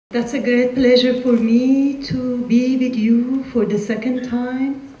That's a great pleasure for me to be with you for the second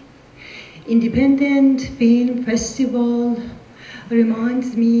time. Independent Film Festival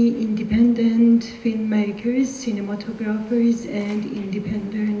reminds me independent filmmakers, cinematographers, and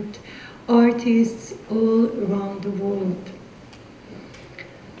independent artists all around the world.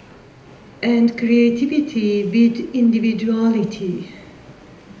 And creativity with individuality.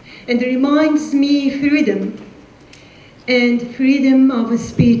 And reminds me freedom and freedom of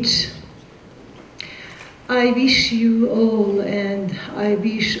speech. I wish you all, and I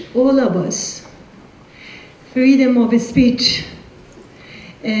wish all of us, freedom of speech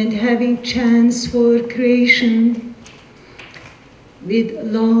and having chance for creation with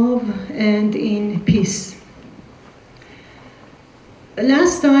love and in peace.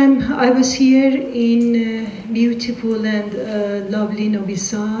 Last time I was here in beautiful and lovely Novi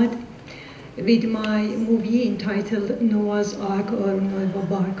Sad with my movie entitled Noah's Ark or Nova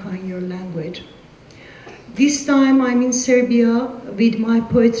Barka in your language. This time I'm in Serbia with my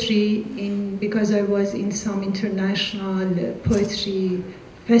poetry because I was in some international poetry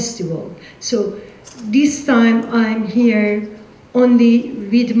festival. So this time I'm here only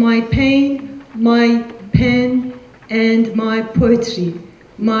with my pen, and my poetry,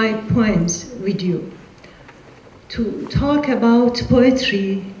 my poems with you. To talk about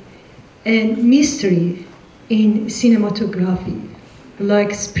poetry and mystery in cinematography,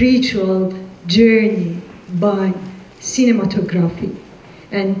 like spiritual journey by cinematography,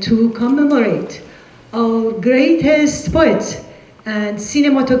 and to commemorate our greatest poet and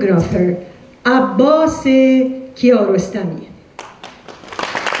cinematographer, Abbas Kiarostami.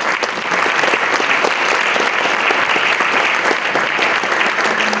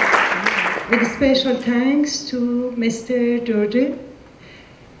 With special thanks to Mr. George.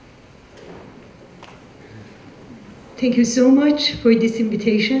 Thank you so much for this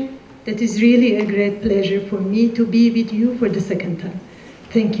invitation. That is really a great pleasure for me to be with you for the second time.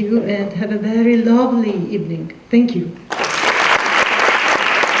 Thank you and have a very lovely evening. Thank you.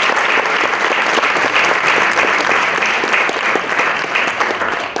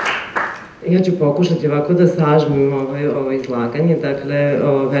 Ja ću pokušati ovako da sažmem ovo izlaganje. Dakle,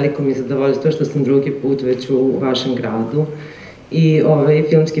 veliko mi je zadovoljstvo što sam drugi put već u vašem gradu. I ovaj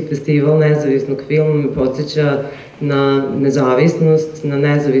filmski festival nezavisnog filma me podsjeća na nezavisnost, na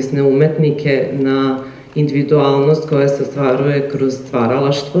nezavisne umetnike, na individualnost koja se ostvaruje kroz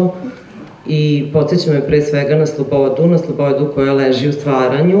stvaralaštvo i podsjeća me pre svega na slobodu koja leži u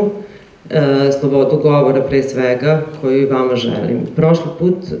stvaranju, slobodu govora pre svega koju i vama želim. Prošli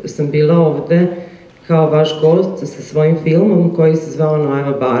put sam bila ovde kao vaš gost sa svojim filmom koji se zvao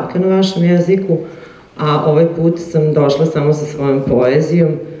Nova Barka na vašem jeziku, a ovaj put sam došla samo sa svojom poezijom,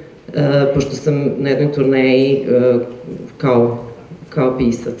 pošto sam na jednoj turneji kao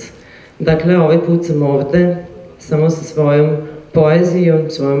pisac. Dakle, ovaj put sam ovde samo sa svojom poezijom,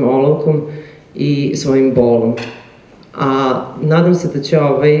 svojom olovkom i svojim bolom. A nadam se da će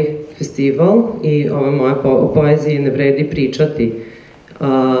ovaj festival i ova moja poezija ne vredi pričati,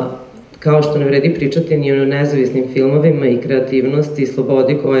 kao što ne vredi pričati ni o nezavisnim filmovima i kreativnosti i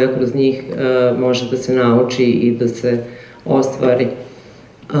slobodi koja kroz njih može da se nauči i da se ostvari.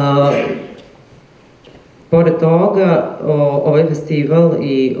 Pored toga, ovaj festival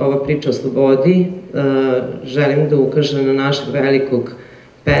i ova priča o slobodi želim da ukažem na našeg velikog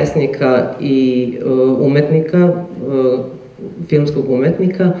pesnika i umetnika, filmskog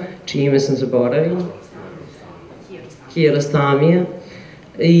umetnika, čije ime sam zaboravila, Kiarostamija,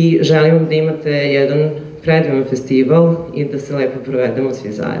 i želim vam da imate jedan predivan festival i da se lepo provedemo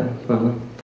svi zajedno. Hvala.